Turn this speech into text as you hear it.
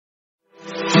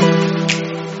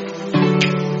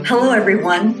Hello,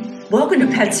 everyone. Welcome to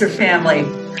Pets or Family.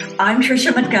 I'm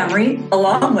Tricia Montgomery,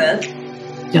 along with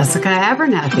Jessica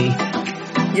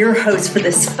Abernathy, your host for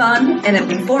this fun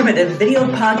and informative video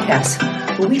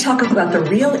podcast where we talk about the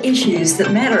real issues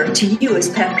that matter to you as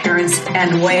pet parents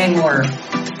and way more.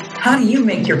 How do you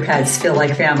make your pets feel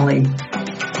like family?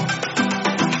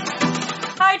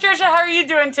 Hi, Tricia. How are you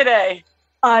doing today?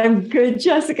 I'm good,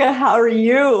 Jessica. How are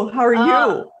you?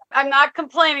 I'm not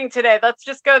complaining today. Let's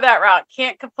just go that route.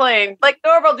 Can't complain. Like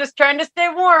normal, just trying to stay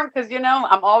warm because,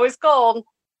 I'm always cold.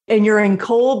 And you're in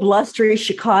cold, blustery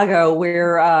Chicago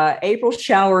where April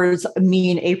showers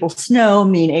mean April snow,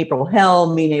 mean April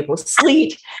hell, mean April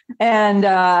sleet. And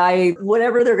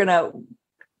whatever they're going to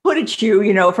put at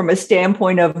you, from a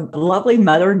standpoint of lovely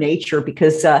Mother Nature,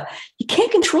 because you can't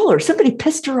control her. Somebody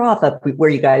pissed her off up where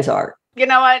you guys are. You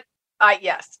know what?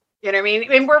 Yes. You know what I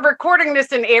mean? And we're recording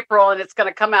this in April and it's going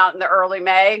to come out in the early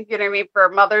May, for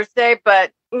Mother's Day.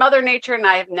 But Mother Nature and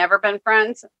I have never been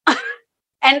friends.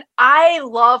 And I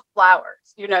love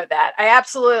flowers. You know that. I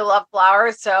absolutely love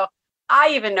flowers. So I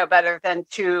even know better than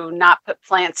to not put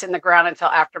plants in the ground until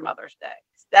after Mother's Day.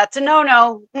 That's a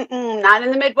no-no. Not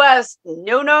in the Midwest.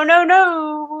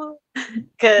 No.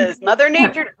 Because Mother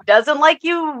Nature doesn't like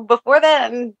you before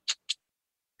then.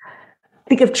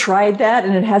 I think I've tried that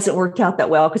and it hasn't worked out that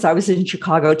well because I was in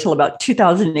Chicago till about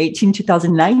 2018,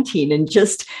 2019. And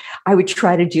I would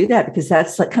try to do that because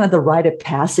that's like kind of the rite of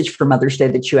passage for Mother's Day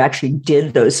that you actually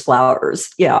did those flowers.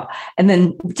 Yeah. And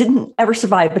then didn't ever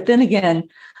survive. But then again,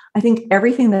 I think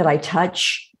everything that I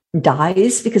touch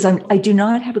dies because I do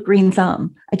not have a green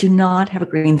thumb. I do not have a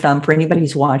green thumb for anybody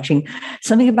who's watching.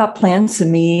 Something about plants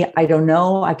and me, I don't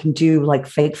know. I can do like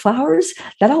fake flowers.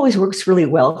 That always works really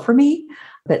well for me.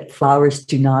 But flowers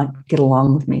do not get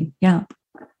along with me. Yeah.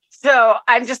 So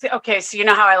I'm just, okay. So you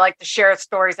know how I like to share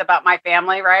stories about my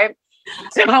family, right?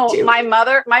 So my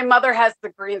mother has the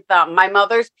green thumb. My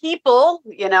mother's people,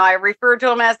 I refer to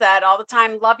them as that all the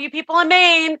time. Love you people in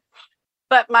Maine.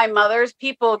 But my mother's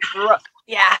people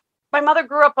my mother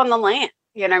grew up on the land.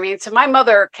 You know what I mean? So my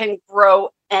mother can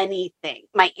grow anything.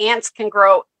 My aunts can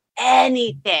grow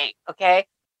anything. Okay.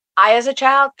 I, as a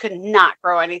child, could not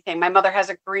grow anything. My mother has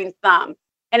a green thumb.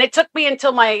 And it took me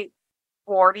until my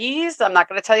 40s. I'm not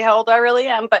going to tell you how old I really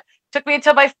am, but it took me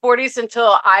until my 40s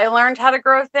until I learned how to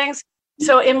grow things.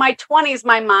 So in my 20s,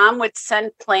 my mom would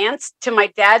send plants to my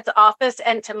dad's office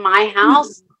and to my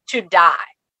house to die.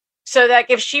 So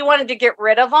that if she wanted to get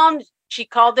rid of them, she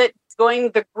called it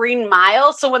going the Green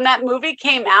Mile. So when that movie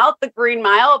came out, The Green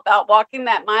Mile, about walking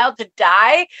that mile to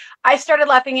die, I started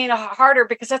laughing even harder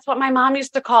because that's what my mom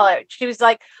used to call it. She was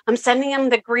like, I'm sending him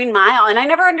the Green Mile. And I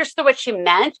never understood what she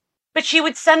meant, but she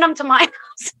would send them to my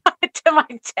house, to my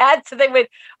dad. So they would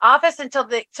office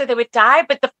so they would die.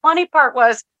 But the funny part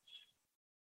was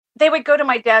they would go to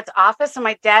my dad's office and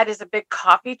my dad is a big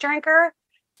coffee drinker.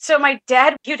 So my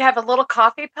dad, he'd have a little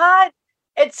coffee pot.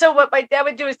 And so what my dad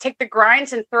would do is take the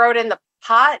grinds and throw it in the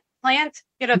pot plant,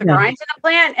 the grinds in the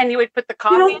plant, and he would put the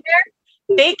coffee in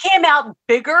there. They came out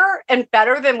bigger and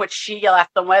better than what she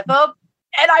left them with them.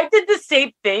 And I did the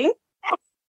same thing.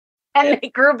 And they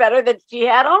grew better than she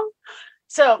had them.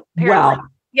 So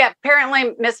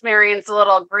apparently Miss Marion's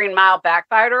little Green Mile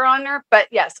backfired on her. But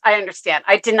yes, I understand.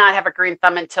 I did not have a green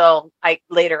thumb until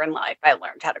later in life, I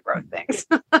learned how to grow things.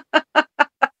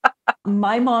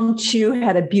 My mom, too, she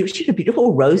had a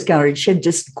beautiful rose gallery. She had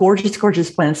just gorgeous,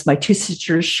 gorgeous plants. My two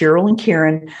sisters, Cheryl and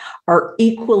Karen, are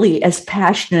equally as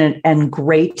passionate and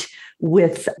great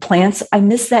with plants. I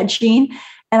miss that gene.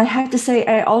 And I have to say,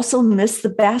 I also miss the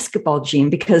basketball gene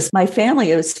because my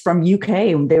family is from UK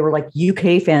and they were like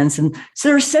UK fans. And so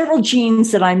there are several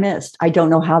genes that I missed. I don't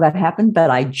know how that happened,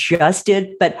 but I just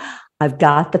did. But I've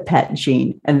got the pet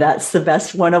gene, and that's the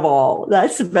best one of all.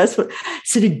 That's the best one.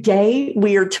 So today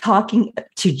we are talking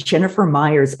to Jennifer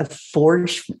Myers of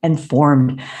Forged and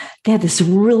Formed. They have this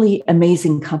really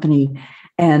amazing company,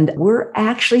 and we're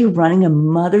actually running a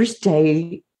Mother's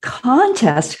Day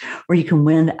contest where you can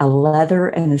win a leather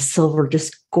and a silver,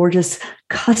 just gorgeous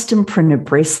custom printed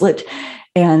bracelet.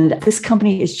 And this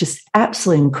company is just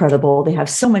absolutely incredible. They have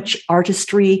so much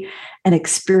artistry and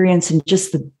experience and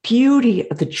just the beauty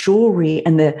of the jewelry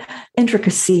and the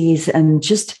intricacies and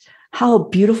just how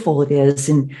beautiful it is.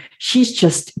 And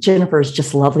Jennifer is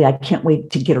just lovely. I can't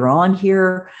wait to get her on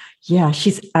here. Yeah,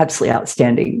 she's absolutely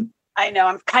outstanding. I know.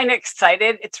 I'm kind of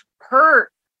excited.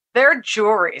 Their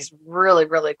jewelry is really,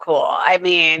 really cool. I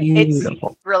mean,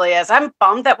 It really is. I'm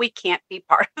bummed that we can't be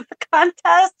part of the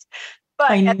contest.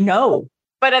 But I know.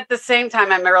 But at the same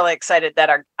time, I'm really excited that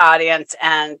our audience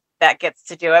and that gets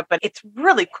to do it. But it's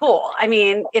really cool. I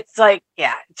mean, it's like,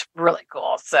 yeah, it's really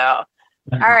cool. So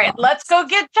All right, let's go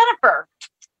get Jennifer.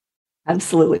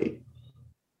 Absolutely.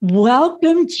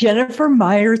 Welcome, Jennifer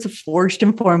Myers of Forged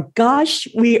and Formed. Gosh,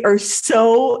 we are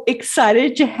so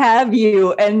excited to have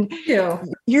you. And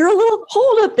you're a little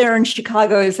cold up there in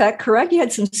Chicago. Is that correct? You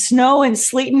had some snow and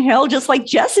sleet and hail just like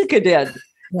Jessica did.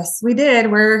 Yes, we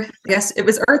did. Yes, it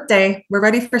was Earth Day. We're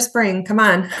ready for spring. Come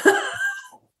on.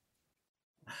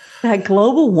 That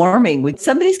global warming,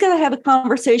 somebody's got to have a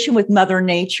conversation with Mother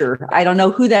Nature. I don't know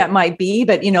who that might be,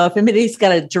 but if anybody's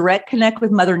got a direct connect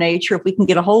with Mother Nature, if we can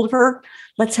get a hold of her,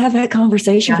 let's have that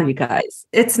conversation for you guys.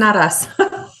 It's not us.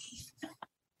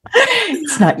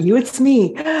 It's not you, it's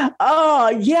me. Oh,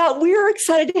 yeah, we're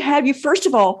excited to have you. First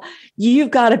of all,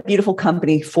 you've got a beautiful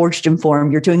company, Forged and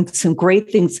Formed. You're doing some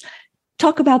great things.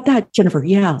 Talk about that, Jennifer.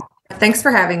 Yeah. Thanks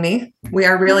for having me. We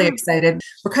are really excited.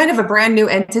 We're kind of a brand new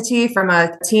entity from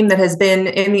a team that has been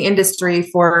in the industry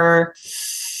for,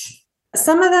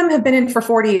 some of them have been in for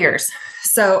 40 years.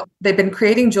 So they've been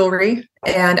creating jewelry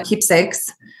and keepsakes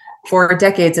for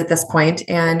decades at this point.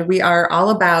 And we are all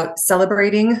about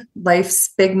celebrating life's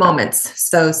big moments.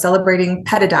 So celebrating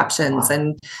pet adoptions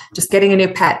and just getting a new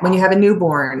pet when you have a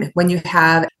newborn, when you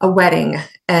have a wedding.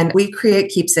 And we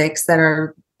create keepsakes that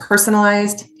are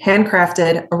personalized,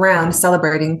 handcrafted around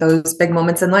celebrating those big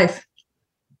moments in life.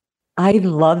 I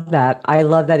love that. I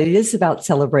love that. It is about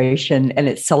celebration, and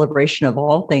it's celebration of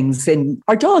all things. And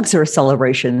our dogs are a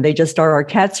celebration. They just are. Our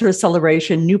cats are a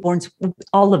celebration, newborns,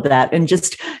 all of that. And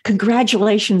just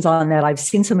congratulations on that. I've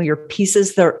seen some of your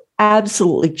pieces. They're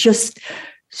absolutely just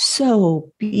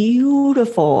so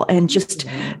beautiful, and just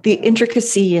the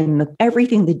intricacy and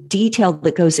everything, the detail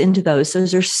that goes into those.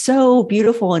 Those are so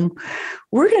beautiful. And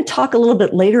we're going to talk a little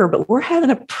bit later, but we're having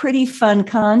a pretty fun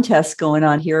contest going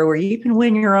on here where you can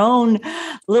win your own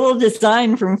little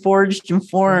design from Forged and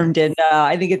Formed. And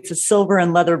I think it's a silver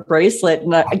and leather bracelet.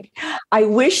 And I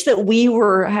wish that we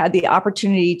had the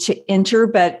opportunity to enter,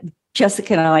 but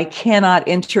Jessica and I cannot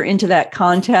enter into that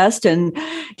contest. And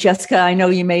Jessica, I know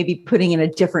you may be putting in a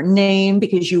different name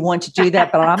because you want to do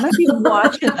that, but I'm going to be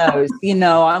watching those.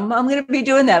 I'm going to be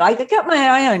doing that. I got my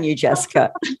eye on you,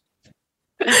 Jessica.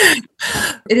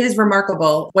 It is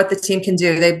remarkable what the team can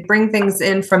do. They bring things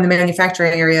in from the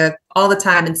manufacturing area all the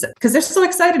time, and because they're so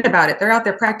excited about it. They're out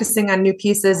there practicing on new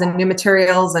pieces and new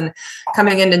materials and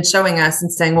coming in and showing us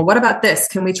and saying, well, what about this?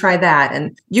 Can we try that?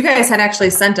 And you guys had actually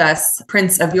sent us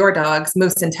prints of your dogs,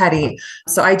 Moose and Teddy.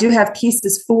 So I do have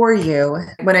pieces for you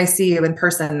when I see you in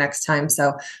person next time.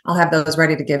 So I'll have those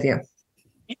ready to give you.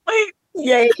 Wait.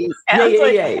 Yay.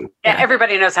 Yeah,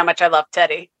 everybody knows how much I love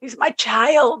Teddy. He's my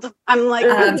child. I'm like,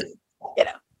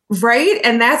 right.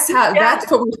 And that's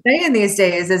what we're saying these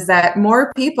days, is that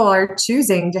more people are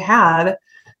choosing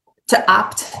to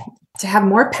opt to have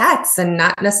more pets and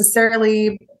not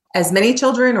necessarily as many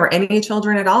children or any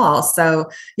children at all. So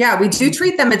yeah, we do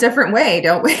treat them a different way,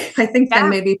 don't we? I think than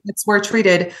maybe pets were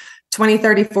treated 20,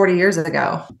 30, 40 years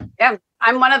ago. Yeah.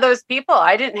 I'm one of those people.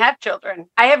 I didn't have children.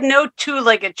 I have no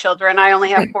two-legged children. I only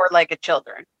have four-legged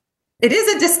children. It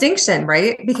is a distinction,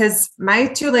 right? Because my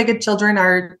two-legged children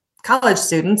are college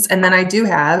students, and then I do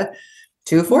have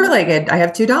two four-legged. I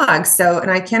have two dogs. So, and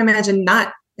I can't imagine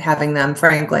not having them,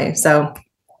 frankly. So,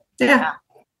 yeah.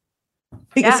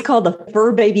 I think it's called the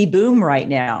fur baby boom right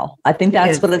now. I think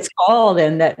that's what it's called.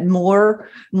 And that more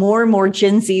and more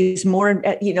Gen Zs,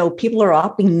 people are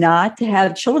opting not to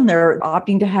have children. They're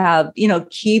opting to have,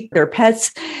 keep their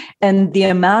pets, and the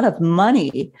amount of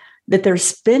money that they're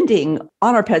spending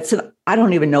on our pets. And I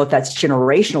don't even know if that's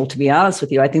generational, to be honest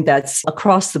with you. I think that's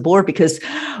across the board, because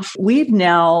we've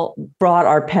now brought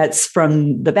our pets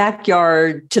from the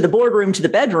backyard to the boardroom to the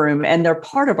bedroom, and they're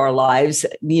part of our lives,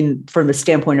 from the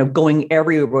standpoint of going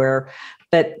everywhere.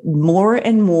 But more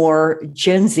and more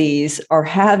Gen Zs are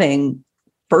having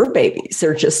fur babies.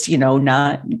 They're just,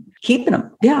 not keeping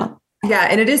them. Yeah. Yeah.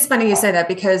 And it is funny you say that,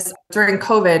 because during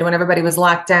COVID, when everybody was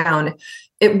locked down,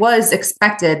 it was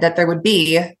expected that there would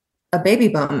be a baby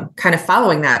boom kind of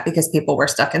following that, because people were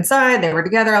stuck inside, they were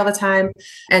together all the time.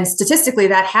 And statistically,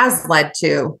 that has led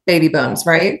to baby booms,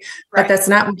 right? But that's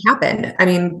not what happened. I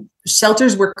mean,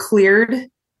 shelters were cleared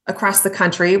across the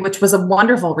country, which was a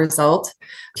wonderful result.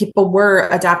 People were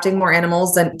adopting more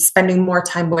animals and spending more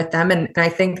time with them. And I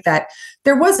think that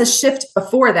there was a shift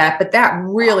before that, but that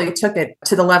really took it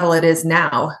to the level it is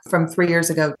now, from 3 years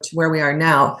ago to where we are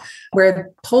now,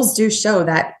 where polls do show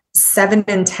that 7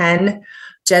 in 10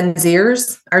 Gen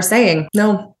Zers are saying,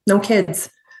 no kids.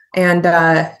 And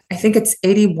I think it's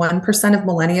 81% of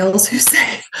millennials who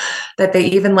say that they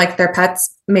even like their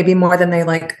pets maybe more than they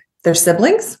like their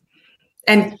siblings.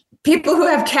 And people who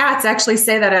have cats actually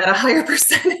say that at a higher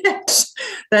percentage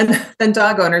than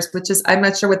dog owners, which is, I'm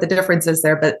not sure what the difference is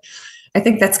there, but I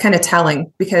think that's kind of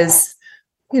telling because,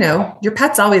 your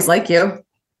pets always like you.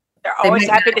 They're always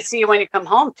happy to see you when you come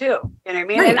home too. You know what I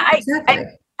mean? Right, And exactly.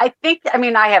 I think,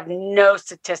 I have no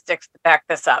statistics to back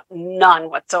this up, none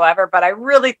whatsoever, but I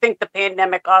really think the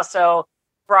pandemic also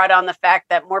brought on the fact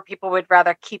that more people would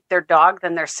rather keep their dog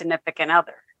than their significant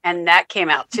other. And that came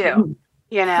out too,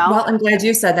 Well, I'm glad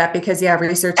you said that because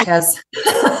research has.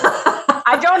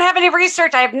 I don't have any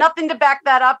research. I have nothing to back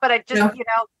that up, but I just,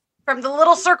 from the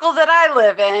little circle that I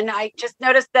live in, I just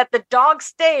noticed that the dog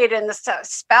stayed and the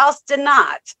spouse did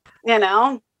not,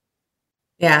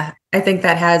 Yeah, I think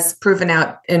that has proven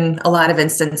out in a lot of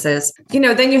instances.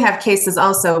 Then you have cases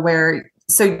also where,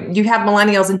 so you have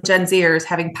millennials and Gen Zers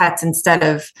having pets instead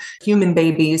of human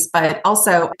babies, but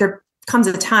also there comes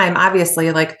a time,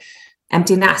 obviously, like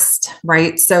empty nest,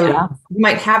 right? So you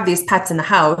might have these pets in the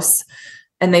house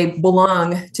and they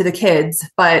belong to the kids,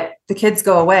 but the kids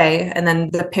go away and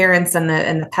then the parents and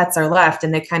the pets are left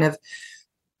and they kind of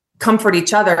comfort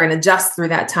each other and adjust through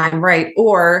that time, right?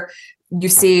 Or you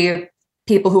see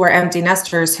people who are empty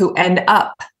nesters who end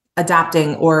up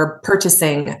adopting or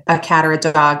purchasing a cat or a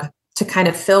dog to kind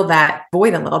of fill that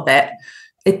void a little bit.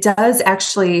 It does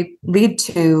actually lead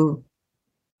to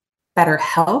better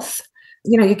health.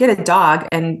 You get a dog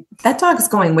and that dog is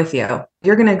going with you.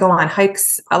 You're going to go on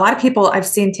hikes. A lot of people I've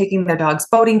seen taking their dogs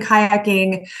boating,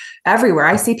 kayaking, everywhere.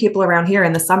 I see people around here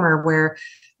in the summer where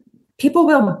people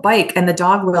will bike and the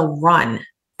dog will run.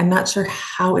 I'm not sure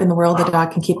how in the world the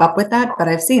dog can keep up with that, but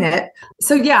I've seen it.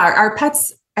 So our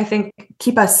pets, I think,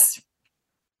 keep us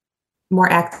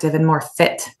more active and more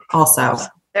fit also.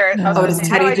 Does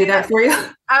Teddy do that for you?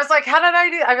 I was like, how did I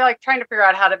do? I'm like trying to figure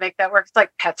out how to make that work. It's like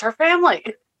pets are family.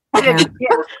 Yeah.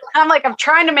 I'm like, I'm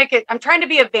trying to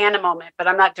be a Vanna moment, but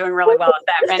I'm not doing really well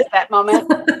at that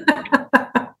moment.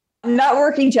 Not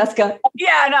working, Jessica.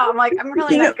 Yeah, no, I'm like, I'm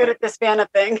really not good at this Vanna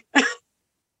thing.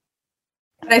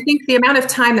 But I think the amount of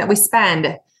time that we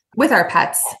spend with our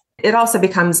pets, it also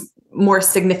becomes more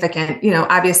significant.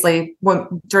 Obviously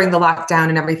during the lockdown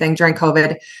and everything, during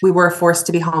COVID, we were forced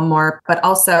to be home more, but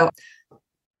also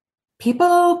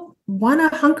people want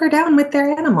to hunker down with their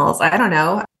animals. I don't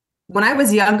know. When I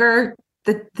was younger,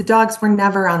 the dogs were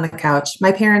never on the couch.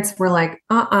 My parents were like,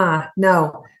 no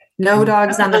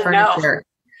dogs on the furniture.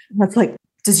 No. That's like,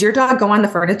 does your dog go on the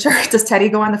furniture? Does Teddy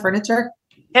go on the furniture?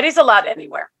 Teddy's allowed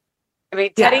anywhere.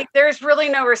 Teddy, there's really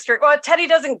no restrict. Well, Teddy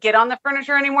doesn't get on the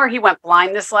furniture anymore. He went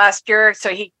blind this last year.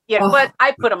 So but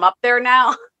I put him up there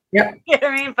now. Yep. You know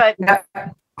what I mean? But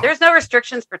there's no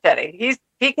restrictions for Teddy.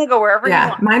 He can go wherever he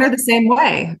wants. Mine are the same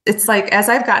way. It's like, as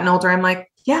I've gotten older, I'm like,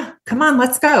 come on,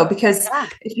 let's go. Because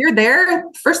if you're there,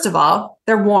 first of all,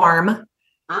 they're warm.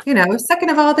 Second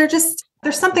of all, there's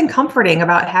something comforting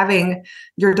about having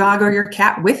your dog or your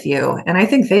cat with you. And I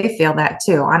think they feel that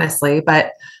too, honestly.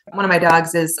 But one of my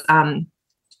dogs is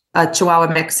a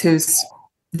Chihuahua mix who's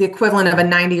the equivalent of a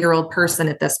 90-year-old person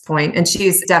at this point. And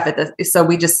she's deaf at this. So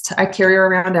I carry her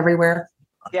around everywhere.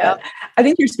 Yeah. I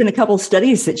think there's been a couple of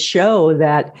studies that show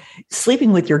that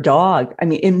sleeping with your dog,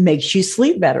 it makes you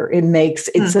sleep better.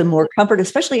 It's a more comfort,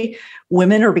 especially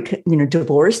women are,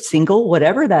 divorced, single,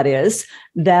 whatever that is,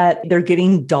 that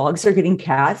dogs are getting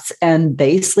cats and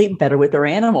they sleep better with their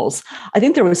animals. I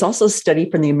think there was also a study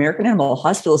from the American Animal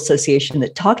Hospital Association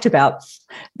that talked about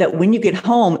that when you get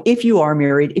home, if you are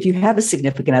married, if you have a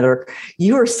significant other,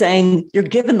 you are saying you're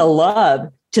giving the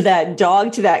love to that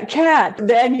dog, to that cat,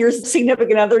 then your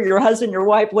significant other, your husband, your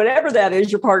wife, whatever that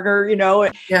is, your partner,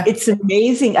 It's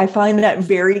amazing. I find that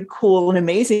very cool and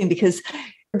amazing because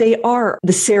the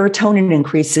serotonin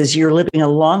increases. You're living a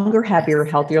longer, happier,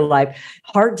 healthier life.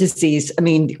 Heart disease.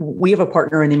 We have a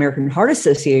partner in the American Heart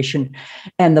Association,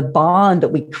 and the bond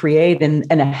that we create and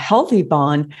a healthy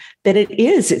bond that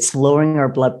it's lowering our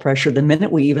blood pressure. The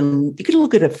minute you could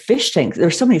look at a fish tank.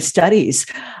 There's so many studies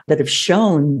that have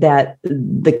shown that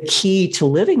the key to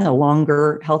living a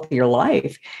longer, healthier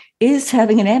life is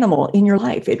having an animal in your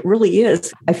life. It really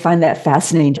is. I find that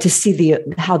fascinating to see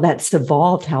how that's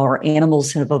evolved, how our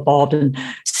animals have evolved. And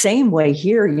same way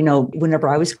here, whenever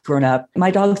I was growing up, my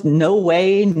dogs, no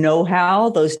way, no how.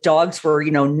 Those dogs were,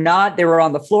 they were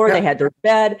on the floor. They had their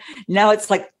bed. Now it's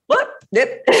like, what?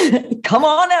 Come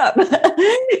on up.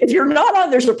 If you're not on,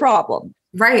 there's a problem.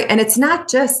 Right. And it's not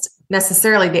just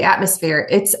necessarily the atmosphere.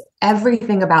 It's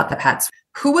everything about the pets.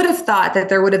 who would have thought that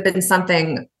there would have been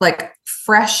something like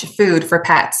fresh food for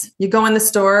pets? You go in the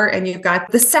store and you've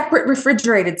got the separate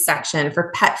refrigerated section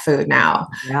for pet food now.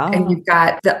 Yeah. And you've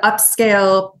got the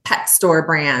upscale pet store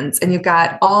brands, and you've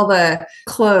got all the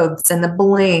clothes and the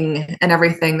bling and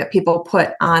everything that people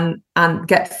put on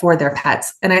get for their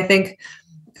pets. And I think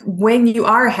when you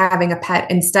are having a pet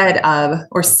instead of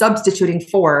or substituting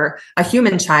for a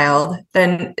human child,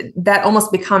 then that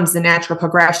almost becomes the natural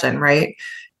progression, right?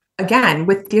 Again,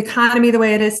 with the economy the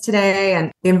way it is today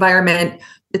and the environment,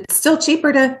 it's still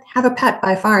cheaper to have a pet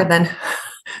by far than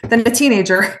a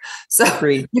teenager. So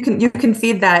you can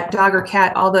feed that dog or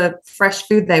cat all the fresh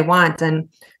food they want, and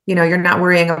you're not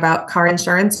worrying about car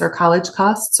insurance or college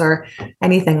costs or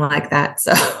anything like that.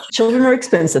 So children are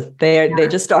expensive. They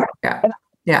just are.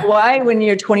 Yeah. Why, when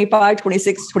you're 25,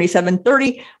 26, 27,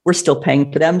 30, we're still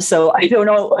paying for them. So I don't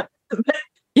know.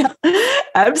 Yeah,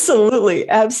 absolutely.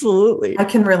 Absolutely. I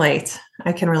can relate.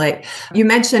 You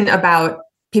mentioned about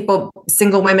people,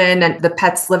 single women and the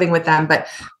pets living with them. But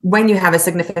when you have a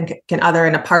significant other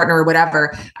and a partner or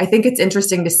whatever, I think it's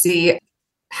interesting to see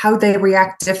how they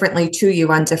react differently to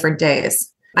you on different days.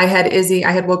 I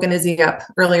had woken Izzy up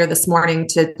earlier this morning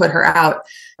to put her out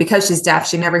because she's deaf.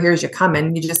 She never hears you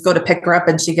coming. You just go to pick her up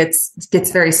and she gets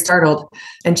very startled.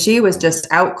 And she was just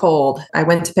out cold. I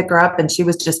went to pick her up and she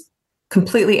was just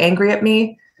completely angry at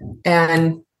me.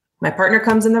 And my partner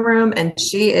comes in the room and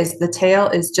the tail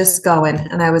is just going.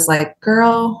 And I was like,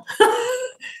 girl,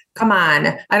 come on.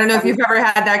 I don't know if you've ever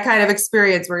had that kind of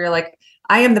experience where you're like,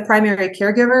 I am the primary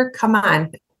caregiver. Come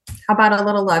on. How about a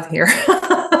little love here?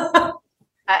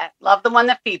 Love the one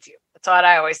that feeds you. That's what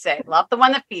I always say. Love the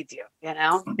one that feeds you,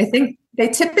 I think they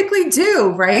typically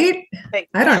do, right?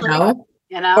 I don't know.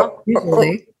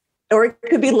 Usually. Or it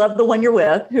could be love the one you're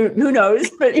with. Who knows?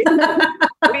 But be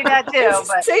that too.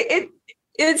 But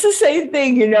it's the same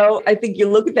thing, I think you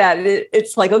look at that and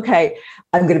it's like, okay,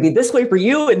 I'm going to be this way for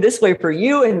you and this way for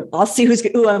you. And I'll see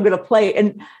who I'm going to play.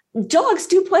 And dogs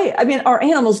do play. I mean, our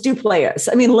animals do play us.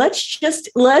 I mean, let's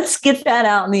get that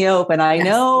out in the open. I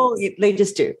know they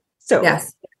just do. So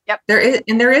yes. Yep.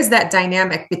 There is that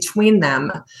dynamic between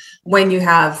them when you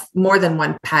have more than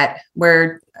one pet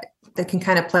where they can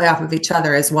kind of play off of each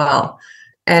other as well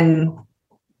and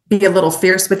be a little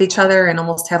fierce with each other and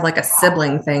almost have like a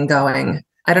sibling thing going.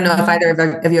 I don't know if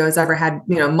either of you has ever had,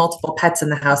 multiple pets in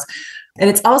the house. And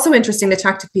it's also interesting to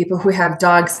talk to people who have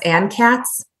dogs and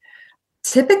cats.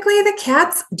 Typically the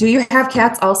cats, do you have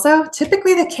cats also?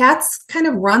 Typically the cats kind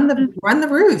of rule the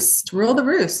roost.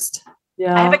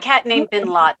 Yeah. I have a cat named Bin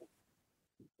Laden.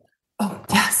 Oh,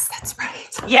 yes, that's right.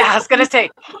 Yeah, I was going to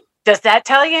say, does that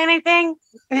tell you anything?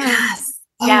 Yes.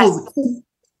 Yes. Oh.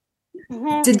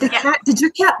 Mm-hmm. Did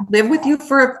your cat live with you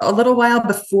for a little while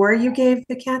before you gave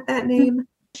the cat that name?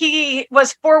 He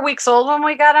was 4 weeks old when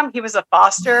we got him. He was a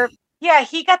foster. Yeah,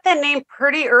 he got that name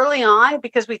pretty early on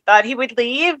because we thought he would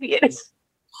leave. So,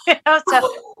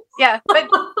 yeah, but,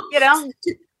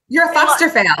 You're a foster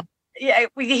fail. Yeah,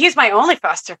 he's my only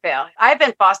foster fail. I've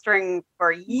been fostering for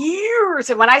years.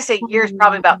 And when I say years,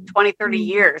 probably about 20, 30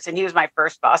 years. And he was my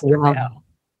first foster fail.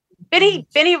 Benny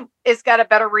has got a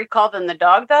better recall than the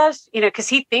dog does, because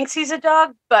he thinks he's a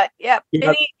dog. But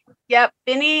Benny,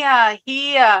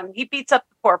 he beats up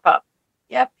the poor pup.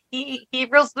 Yep, he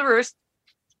rules the roost.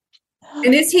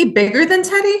 And is he bigger than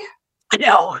Teddy?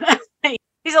 No,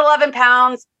 he's 11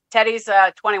 pounds. Teddy's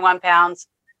 21 pounds.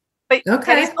 But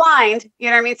Teddy's blind, you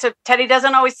know what I mean? So Teddy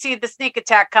doesn't always see the sneak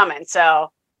attack coming.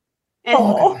 So, and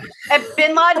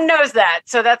Bin Laden knows that.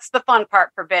 So that's the fun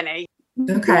part for Benny.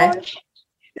 Okay.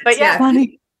 But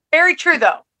very true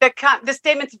though. The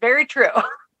statement's very true.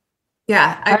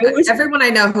 Yeah. Everyone I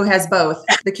know who has both,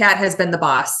 the cat has been the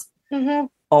boss. Mm-hmm.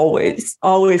 Always.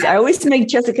 I always make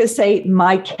Jessica say,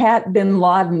 my cat Bin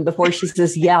Laden before she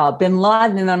says, yeah, Bin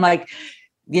Laden. And I'm like,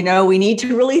 we need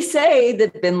to really say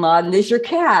that Bin Laden is your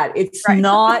cat. It's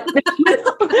not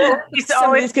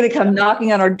somebody's going to come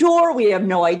knocking on our door. We have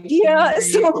no idea.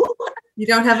 So you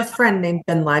don't have a friend named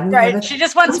Bin Laden. Right. She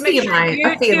just wants to make sure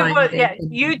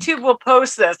YouTube will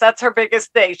post this. That's her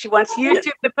biggest thing. She wants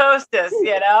YouTube to post this,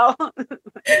 It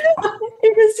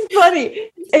was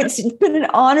funny. It's been an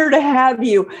honor to have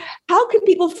you. How can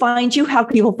people find you? How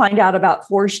can people find out about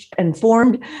Forged and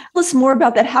Formed? Tell us more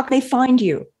about that. How can they find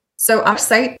you? So our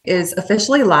site is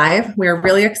officially live. We're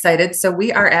really excited. So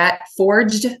we are at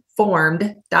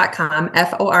forgedformed.com,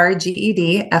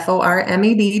 FORGED,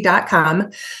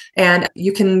 and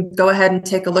you can go ahead and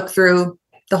take a look through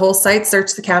the whole site,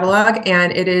 search the catalog,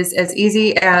 and it is as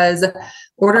easy as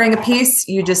ordering a piece.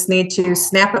 You just need to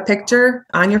snap a picture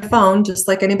on your phone, just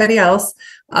like anybody else,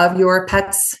 of your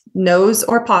pet's nose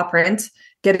or paw print.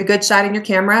 get a good shot in your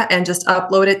camera and just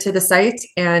upload it to the site,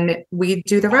 and we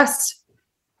do the rest.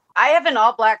 I have an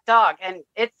all black dog, and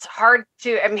it's hard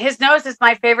to, I mean, his nose is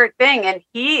my favorite thing. And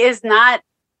he is not,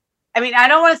 I mean, I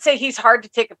don't want to say he's hard to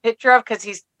take a picture of because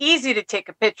he's easy to take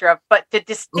a picture of, but to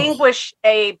distinguish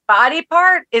a body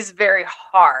part is very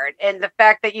hard. And the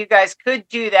fact that you guys could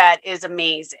do that is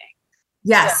amazing.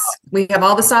 Yes. So, we have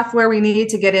all the software we need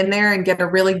to get in there and get a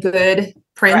really good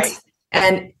print. Right.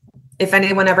 And if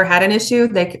anyone ever had an issue,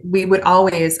 we would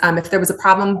always, if there was a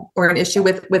problem or an issue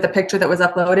with a picture that was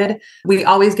uploaded, we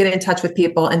always get in touch with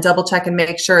people and double check and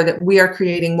make sure that we are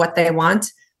creating what they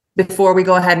want before we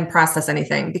go ahead and process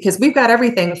anything. Because we've got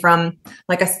everything from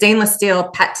like a stainless steel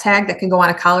pet tag that can go on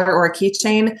a collar or a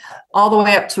keychain, all the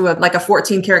way up to a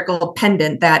 14 karat gold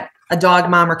pendant that a dog,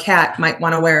 mom, or cat might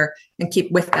want to wear and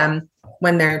keep with them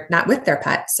when they're not with their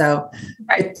pet. So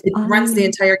it runs the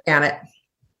entire gamut.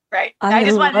 Right. I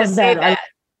just wanted to say that.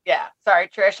 Yeah. Sorry,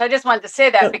 Trish. I just wanted to say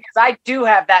that because I do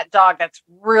have that dog that's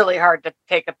really hard to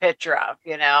take a picture of,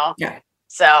 Yeah.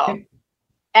 So,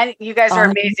 and you guys are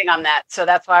amazing on that. So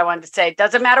that's why I wanted to say, it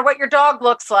doesn't matter what your dog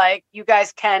looks like. You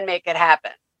guys can make it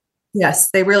happen.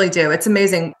 Yes, they really do. It's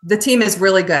amazing. The team is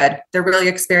really good. They're really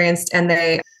experienced, and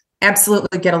they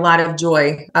absolutely get a lot of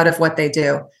joy out of what they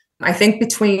do. I think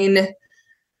between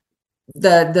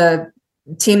the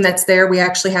team that's there, we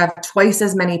actually have twice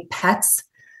as many pets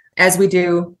as we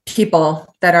do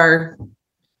people that are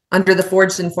under the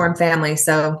Forged and Formed family.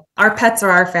 So our pets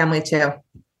are our family too.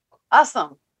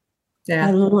 Awesome. Yeah.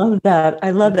 I love that.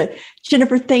 I love it.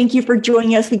 Jennifer, thank you for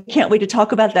joining us. We can't wait to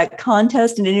talk about that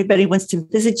contest, and anybody wants to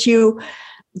visit you.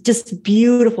 Just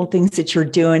beautiful things that you're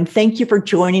doing. Thank you for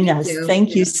joining us.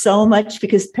 Thank you so much,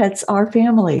 because pets are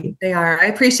family. They are. I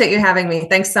appreciate you having me.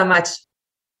 Thanks so much.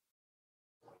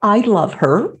 I love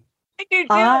her. I do too.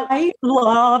 I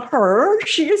love her.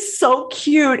 She is so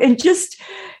cute. And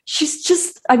she's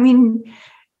just, I mean,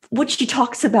 what she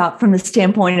talks about from the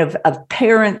standpoint of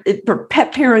for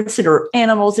pet parents that are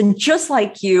animals, and just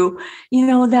like you,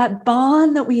 that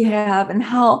bond that we have, and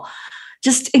how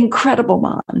just incredible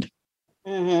bond.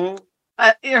 Mm-hmm.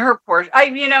 Her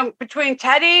portion, between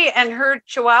Teddy and her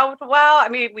Chihuahua, I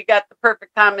mean, we got the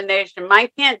perfect combination. Mine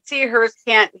can't see, hers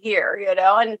can't hear,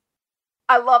 and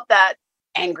I love that.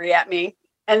 Angry at me.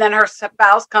 And then her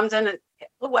spouse comes in and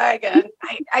hits the wagon.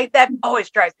 That always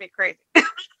drives me crazy.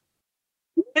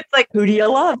 It's like, who do you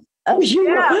love?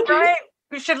 Yeah, right.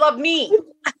 Who should love me?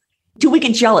 Do we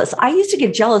get jealous? I used to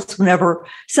get jealous whenever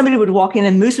somebody would walk in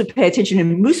and Moose would pay attention,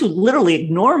 and Moose would literally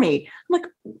ignore me. I'm like,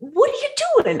 what are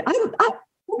you doing? I'm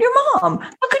your mom.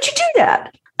 How could you do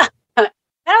that? I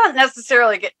don't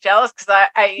necessarily get jealous because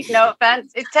I no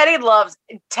offense. Teddy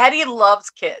loves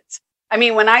kids. I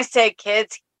mean, when I say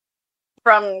kids,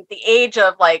 from the age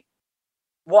of like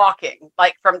walking,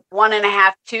 like from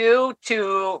 1.5, 2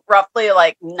 to roughly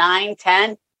like 9,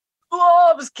 10,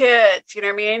 loves kids. You know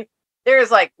what I mean? There's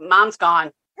like, mom's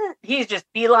gone. He's just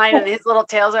beelining his little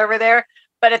tails over there.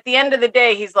 But at the end of the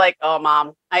day, he's like, oh,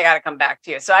 mom, I got to come back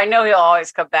to you. So I know he'll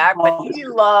always come back, but he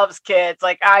loves kids.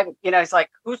 Like he's like,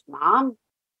 who's mom?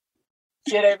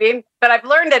 You know what I mean? But I've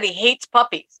learned that he hates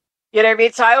puppies. You know what I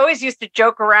mean? So I always used to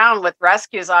joke around with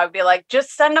rescues. I would be like,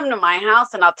 just send them to my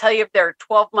house and I'll tell you if they're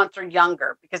 12 months or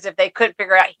younger. Because if they couldn't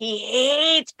figure out, he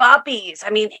hates puppies.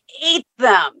 I mean, hates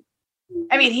them.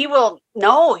 I mean, he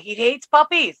hates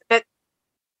puppies. But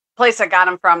place I got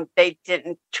him from, they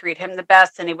didn't treat him the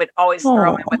best. And he would always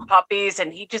throw in with puppies.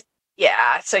 And he just,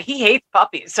 so he hates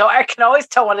puppies. So I can always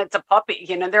tell when it's a puppy.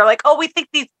 They're like, oh, we think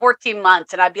he's 14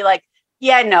 months. And I'd be like,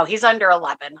 yeah, no, he's under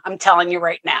 11. I'm telling you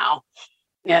right now.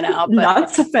 But not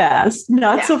so fast.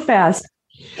 So fast.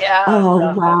 Yeah.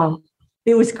 Oh, wow.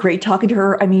 It was great talking to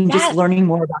her. I mean, just learning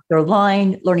more about their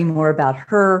line, learning more about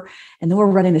her. And then we're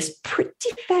running this pretty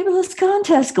fabulous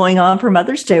contest going on for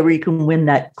Mother's Day, where you can win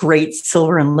that great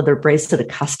silver and leather bracelet, a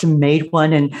custom made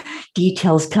one, and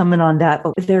details coming on that.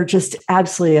 But they're just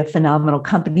absolutely a phenomenal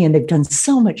company, and they've done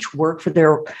so much work for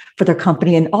their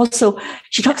company. And also,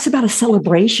 she talks about a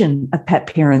celebration of pet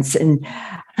parents, and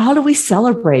how do we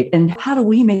celebrate, and how do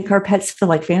we make our pets feel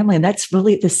like family? And that's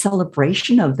really the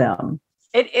celebration of them.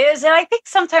 It is. And I think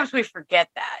sometimes we forget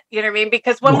that, you know what I mean?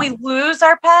 Because when we lose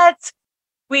our pets,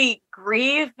 we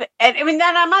grieve. And I mean,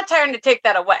 then I'm not trying to take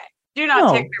that away. Do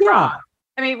not take me wrong.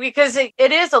 I mean, because it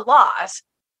is a loss,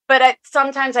 but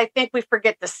sometimes I think we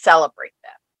forget to celebrate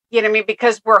them, you know what I mean?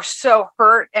 Because we're so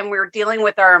hurt and we're dealing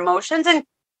with our emotions, and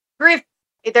grief.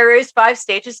 There is 5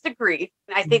 stages to grief.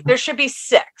 And I think there should be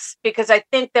 6, because I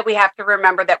think that we have to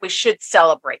remember that we should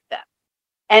celebrate them.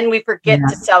 and we forget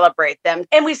to celebrate them,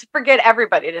 and we forget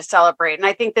everybody to celebrate. And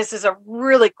I think this is a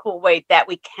really cool way that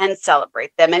we can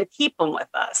celebrate them and keep them with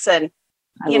us. And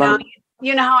you know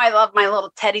how I love my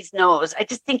little Teddy's nose. I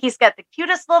just think he's got the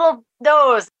cutest little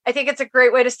nose. I think it's a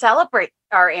great way to celebrate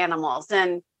our animals.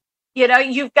 And you know,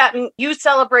 you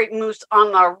celebrate moose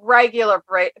on a regular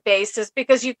basis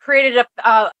because you created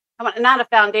not a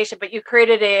foundation, but you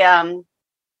created a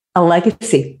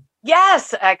legacy.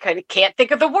 Yes, I can't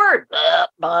think of the word.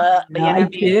 I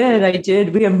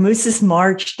did. We have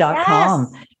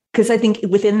moosesmarch.com. Because I think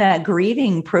within that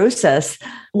grieving process,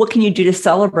 what can you do to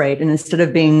celebrate? And instead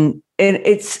of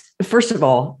it's first of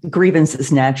all, grievance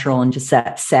is natural, and just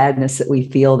that sadness that we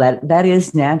feel that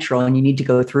is natural, and you need to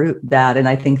go through that. And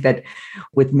I think that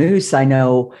with Moose, I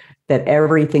know that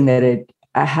everything that had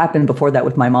happened before that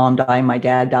with my mom dying, my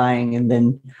dad dying, and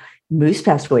then Moose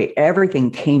passed away,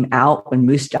 everything came out when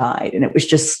Moose died. And it was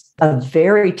just a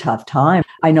very tough time.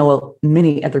 I know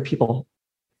many other people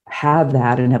have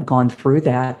that and have gone through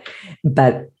that,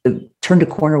 but turned a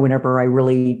corner whenever I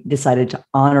really decided to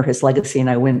honor his legacy. And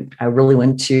I really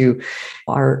went to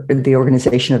the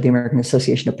organization of the American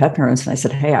Association of Pet Parents. And I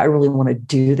said, hey, I really want to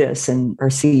do this. And our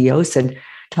CEO said,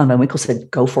 Tom Van Winkle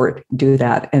said, go for it, do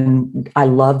that. And I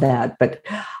love that. But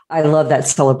I love that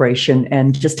celebration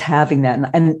and just having that.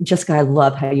 And Jessica, I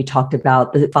love how you talked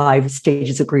about the 5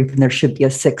 stages of grief, and there should be a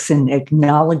 6, and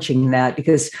acknowledging that,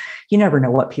 because you never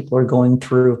know what people are going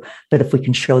through. But if we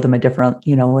can show them a different,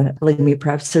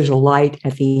 perhaps there's a light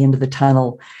at the end of the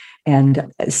tunnel.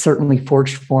 And certainly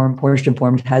Forged and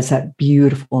Formed has that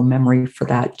beautiful memory for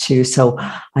that too. So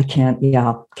I can't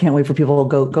wait for people to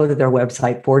go to their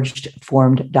website,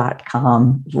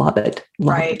 forgedformed.com. Love it.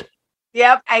 Love it.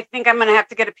 Yep. I think I'm going to have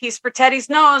to get a piece for Teddy's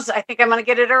nose. I think I'm going to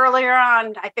get it earlier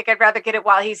on. I think I'd rather get it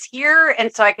while he's here.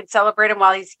 And so I can celebrate him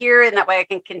while he's here. And that way I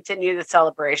can continue the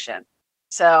celebration.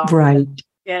 So, right.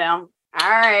 All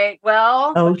right.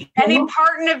 Well, Any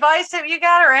parting advice that you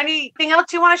got, or anything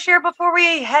else you want to share before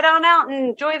we head on out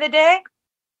and enjoy the day?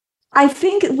 I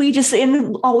think we just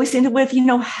always end it with,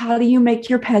 how do you make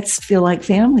your pets feel like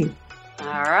family?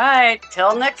 All right.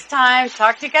 Till next time.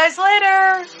 Talk to you guys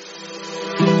later.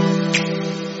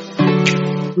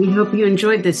 We hope you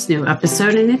enjoyed this new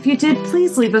episode. And if you did,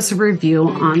 please leave us a review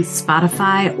on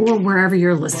Spotify or wherever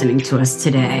you're listening to us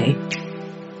today.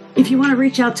 If you want to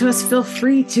reach out to us, feel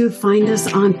free to find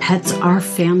us on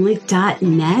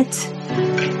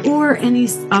petsourfamily.net or any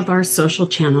of our social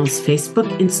channels, Facebook,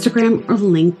 Instagram, or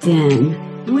LinkedIn.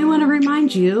 And we want to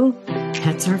remind you,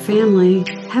 pets are family.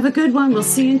 Have a good one. We'll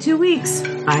see you in 2 weeks.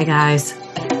 Bye, guys.